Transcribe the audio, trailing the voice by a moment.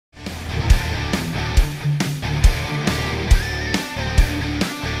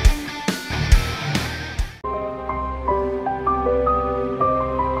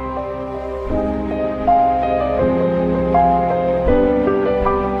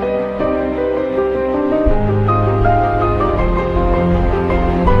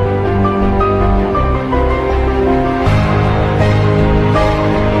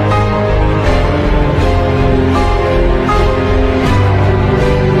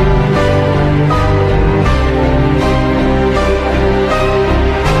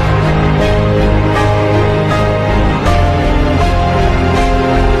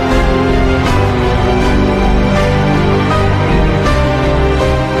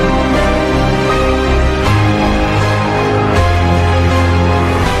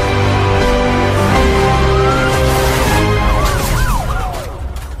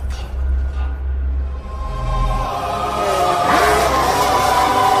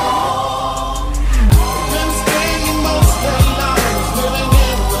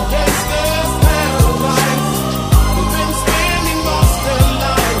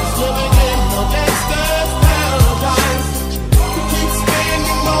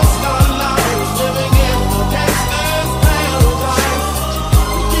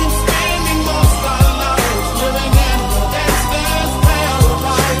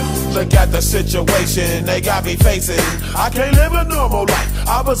situation they got me facing. I can't live a normal life,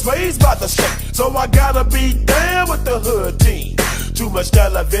 I was raised by the state, so I gotta be down with the hood team. Too much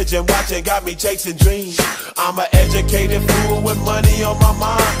television watching got me chasing dreams. I'm an educated fool with money on my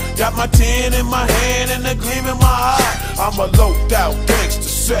mind. Got my tin in my hand and a gleam in my eye. I'm a loped out gangster,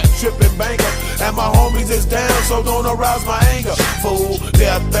 set tripping banker, and my homies is down, so don't arouse my anger. Fool,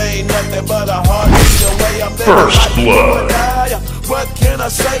 death ain't nothing but a heartbeat away. I'm First blood. What can I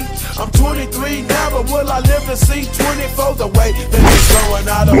say? I'm 23 now, but will I live to see 24 the way that it's going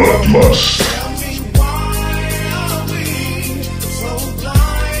out of Bloodlust. Tell me why are we so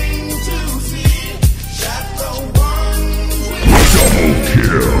blind to see that the ones we Double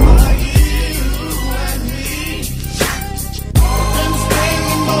kill. are you and me? Been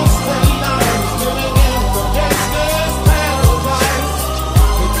spending most of our lives living in the gangster's paradise.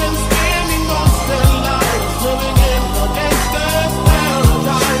 We've been spending most of our lives living in the gangster's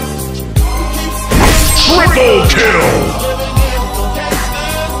paradise. We keep spending Triple kill. living in the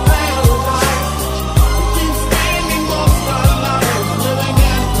gangster's paradise. We keep spending most of our lives living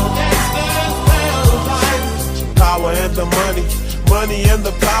in the gangster's paradise. Power and the money, money and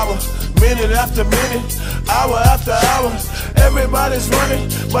the power. Minute after minute, hour after hour, everybody's running,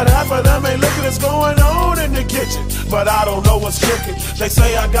 but half of them ain't looking what's going on in the kitchen. But I don't know what's cooking. They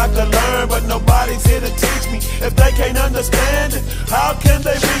say I got to learn, but nobody's here to teach me. If they can't understand it, how can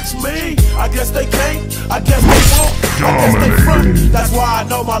they reach me? I guess they can't, I guess they won't, I guess they front. That's why I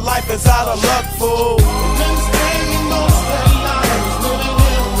know my life is out of luck, fool. We've been spending most of our lives living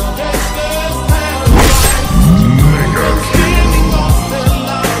in the gangster's paradise. Mega kill.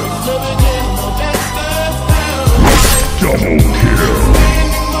 Double kill.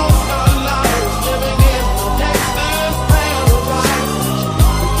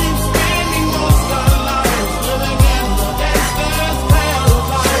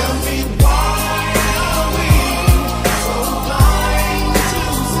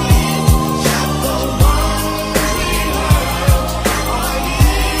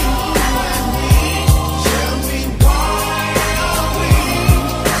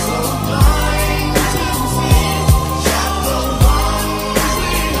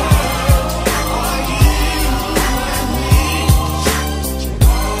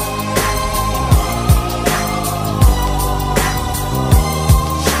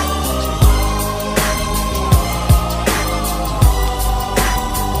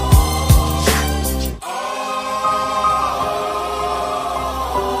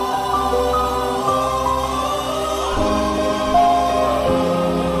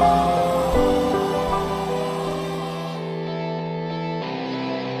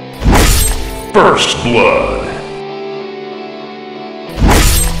 First blood.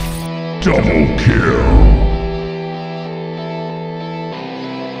 Double kill.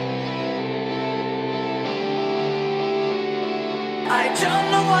 I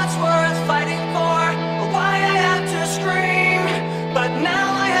don't know what's worth fighting for, or why I have to scream, but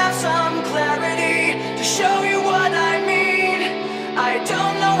now I have some clarity to show you what I mean. I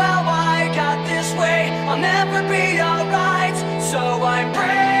don't know how I got this way, I'll never be alright, so I'm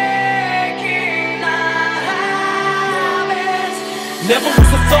breaking habits. Never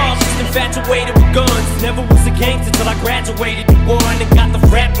was a thug, just infatuated with guns. Never was a gangster till I graduated and won and got the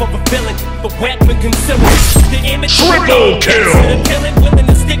rap of a villain, the weapon concealing the image. Triple kill. Killing, willing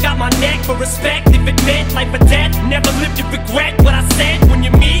to stick out my neck for respect. If it meant life or death, never lived to regret what I said. When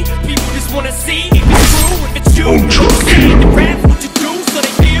you're me, people just wanna see if it's true, if it's you. Ultra See kill. the rap, what you do, so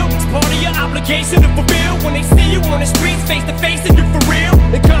they feel it's part of your obligation to fulfill. When they see you on the streets, face to face, and you're for real.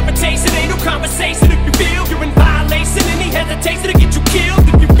 The confrontation ain't no conversation if you feel you're in violation. Any hesitation to get you killed.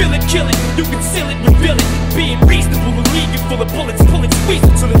 If you feel it, kill it. You conceal it, reveal it. Being reasonable will leave you full of bullets. Pull it, squeeze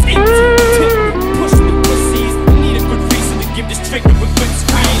it till it's empty. Push the pussies. Need a good reason to give this trigger a good squeeze.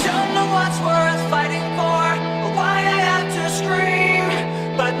 I don't know what's worth fighting for, or why I have to scream,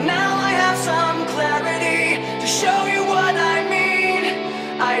 but now I have some clarity to show you what I mean.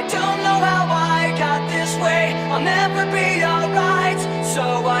 I don't know how I got this way, I'll never be alright,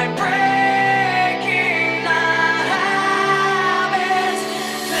 so I'm breaking habits.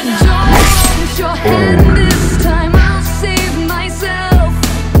 Don't push your hand this time, I'll save myself.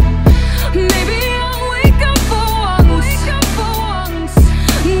 Maybe I'll wake up for once,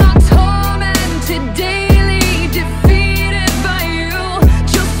 not tormented daily, defeated by you.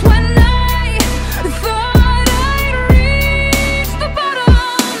 Just when I thought I'd reached the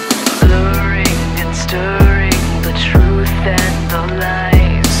bottom, blurring and stirring the truth and the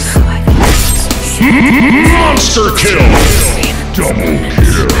lies. Monster kill. Double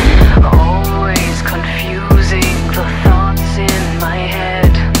kill. Always confusing the thoughts in my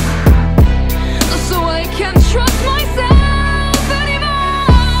head.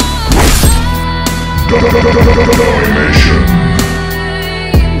 Domination.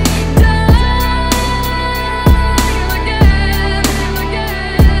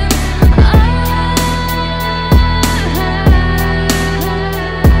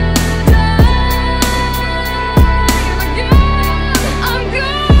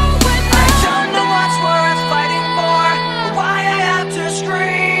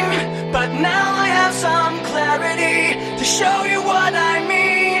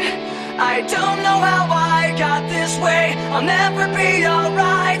 I don't know how I got this way. I'll never be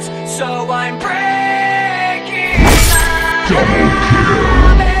alright, so I'm breaking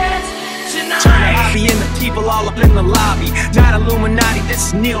habits tonight. Turn the hobby into people all up in the lobby. Not Illuminati, this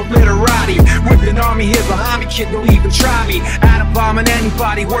is neo-literati. With an army here behind me, kid, don't even try me. Atom bombing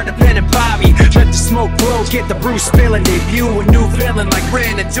anybody, word to Ben and Bobby. Let the smoke blow, get the brew spilling. Debut a new villain like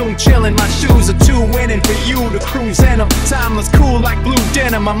Ren and Doom chilling. My shoes are too winning for you to cruise in them. Timeless cool like blue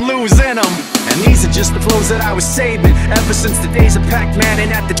denim, I'm losing them. And these are just the flows that I was saving ever since the days of Pac-Man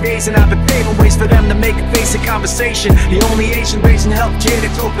and at the days. And I've been paving ways for them to make a basic conversation. The only Asian raising health kid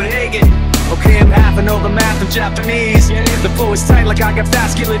in Copenhagen. Okay, I'm having over math, I'm Japanese. The flow is tight like I got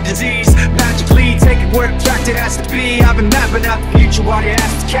vascular disease. Magically, taking where the fact it has to be. I've been mapping out the future while your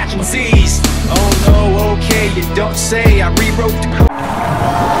ass is catching disease. Oh no, okay, you don't say. I rewrote the code.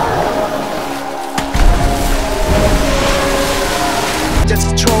 Just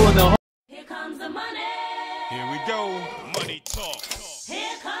controlling the whole. Here comes the money. Here we go. Money talk.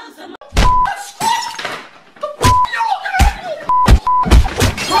 Here comes the money.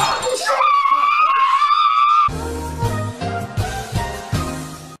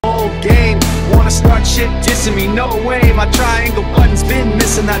 Game, wanna start shit dissing me, no way. My triangle button's been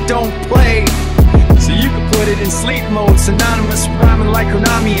missing, I don't play. So you can put it in sleep mode, synonymous rhyming like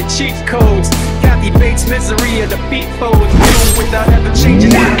Konami and cheat codes. Kathy Bates' misery of the beat fold, doom without ever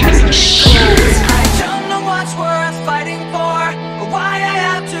changing it. I don't know what's worth fighting for, or why I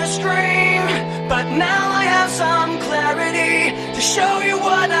have to scream, but now I have some clarity to show you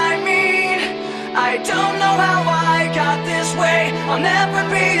what I mean. I don't know how I got this way, I'll never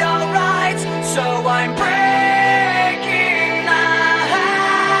be alright, so I'm breaking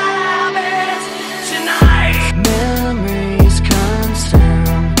habits tonight. Memories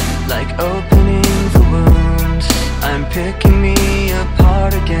consume, like opening the wounds. I'm picking me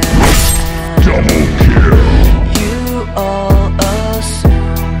apart again. Double kill. You all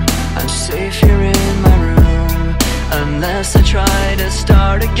assume I'm safe here in my room, unless I try to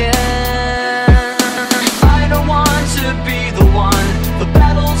start again. I don't want to be the one, the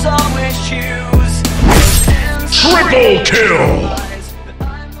battles always choose. Triple kill.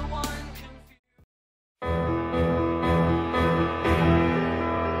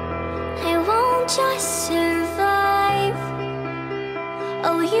 I won't just survive.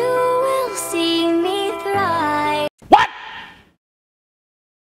 Oh, you will see me thrive. What?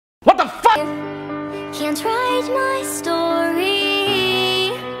 What the fuck? Can't write my story.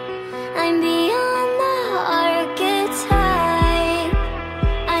 I'm beyond the archetype.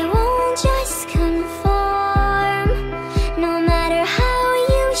 I won't just conform, no matter how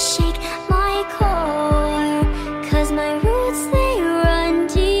you shake my core. 'Cause my roots, they run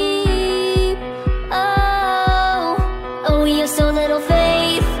deep. Oh, oh, you have so little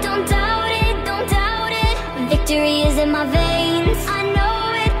faith. Don't doubt it, don't doubt it. Victory is in my veins. I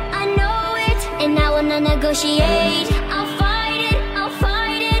know it, I know it. And I wanna negotiate. I'll fight it, I'll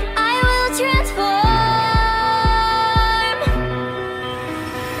fight it. I will transform.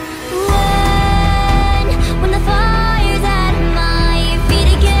 When the fire's at my feet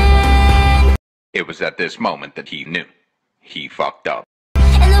again, It was at this moment that he knew. He fucked up.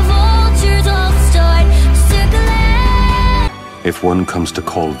 and the vultures all start circling. If one comes to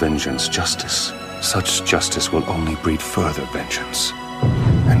call vengeance justice, such justice will only breed further vengeance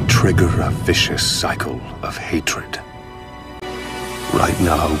and trigger a vicious cycle of hatred. Right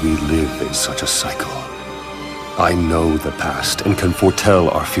now, we live in such a cycle. I know the past and can foretell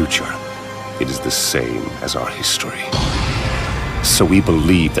our future. It is the same as our history. So we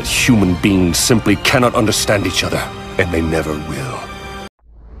believe that human beings simply cannot understand each other, and they never will.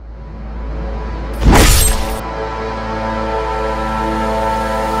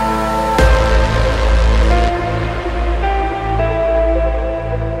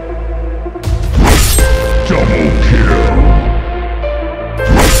 Double kill.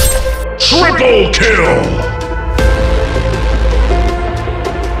 Triple kill.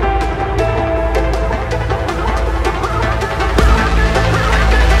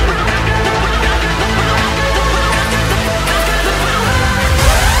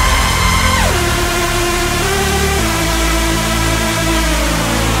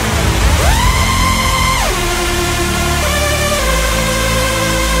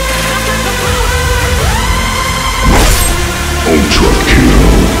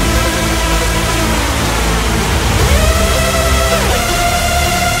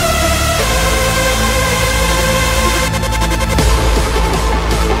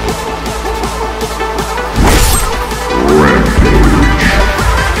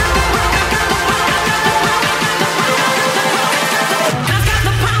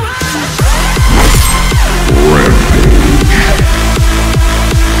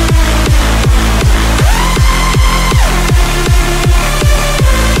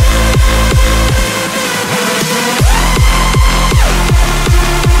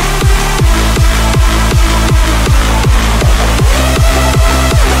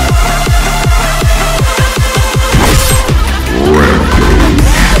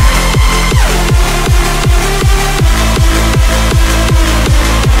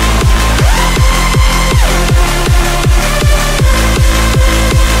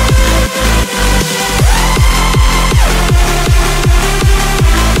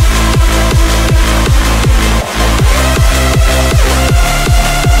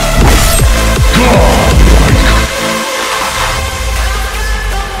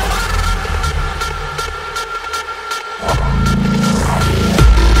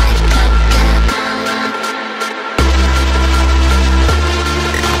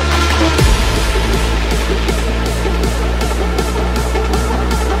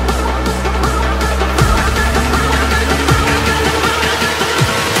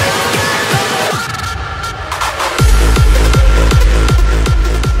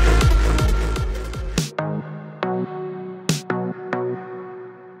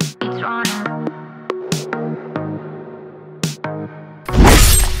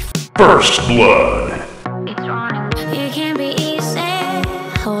 First blood. It can be easy,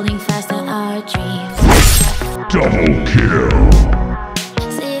 holding fast to our dreams. Double kill.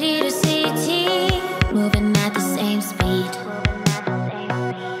 City to city, moving at the same speed.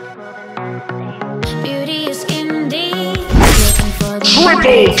 Beauty is skin deep, looking for the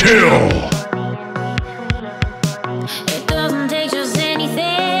Triple kill. It doesn't take just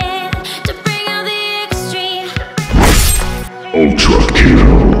anything to bring out the extreme. Ultra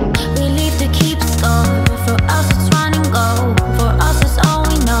kill. We leave to keep score. For us it's run and go. For us it's all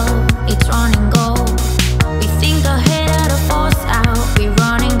we know. It's run and go. We think ahead out of force out. We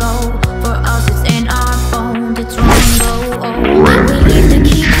run and go. For us it's in our bones. It's run and go. We leave to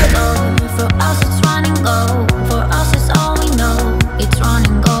keep score. For us it's run and go. For us it's all we know. It's run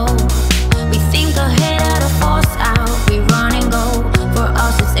and go. We think ahead out of force out. We run and go. For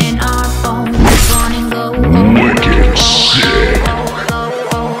us it's in our bones. It's run and go. Wicked sick.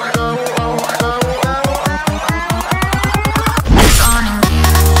 It's running.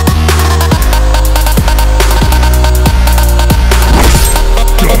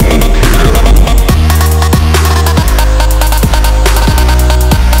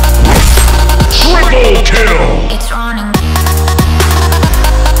 Triple kill. It's running.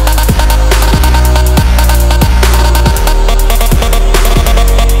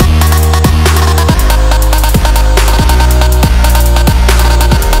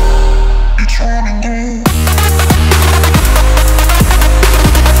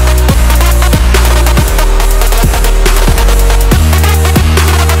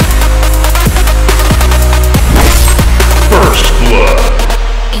 First blood.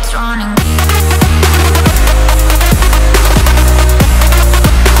 It's running.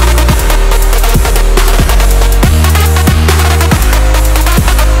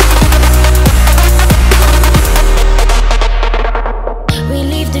 We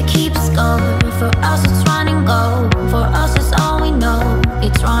leave to keep score. For us it's run and go. For us it's all we know.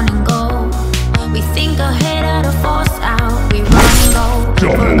 It's run and go. We think ahead out of force out. We run and go. For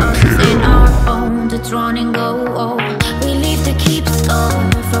Double us it's in kill. our bones. It's run and go. We leave to keep score.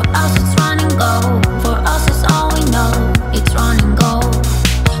 For us it's run and go. For us it's all we know. It's run and go.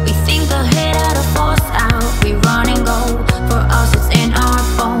 We think ahead out of force out. We run and go. For us it's in our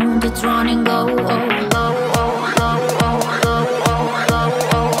bones. It's run and go.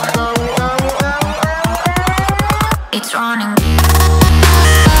 It's running.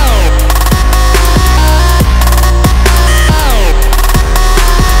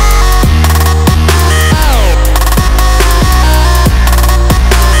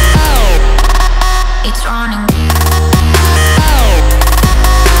 It's running.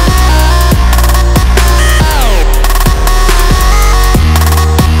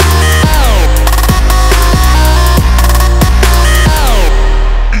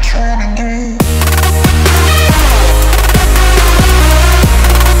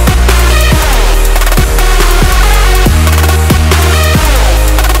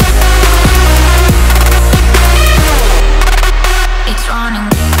 It's running.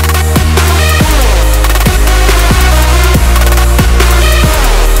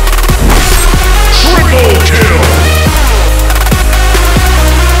 Triple kill.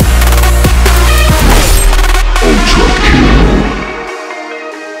 Ultra kill.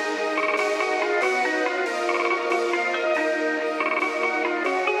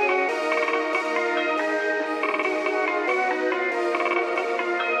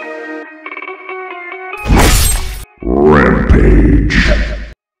 Rampage.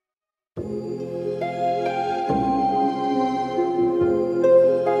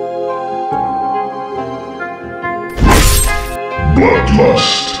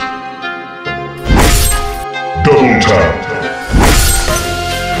 Bloodlust. Double tap.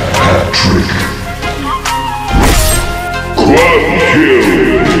 Hat trick. Quad kill.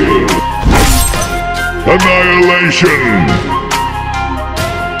 Annihilation.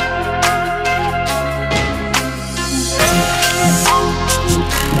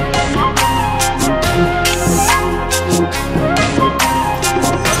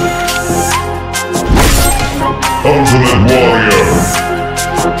 Ultimate Warrior.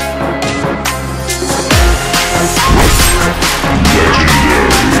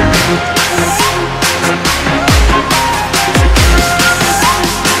 Legendary.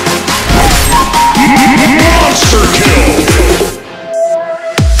 Monster kill.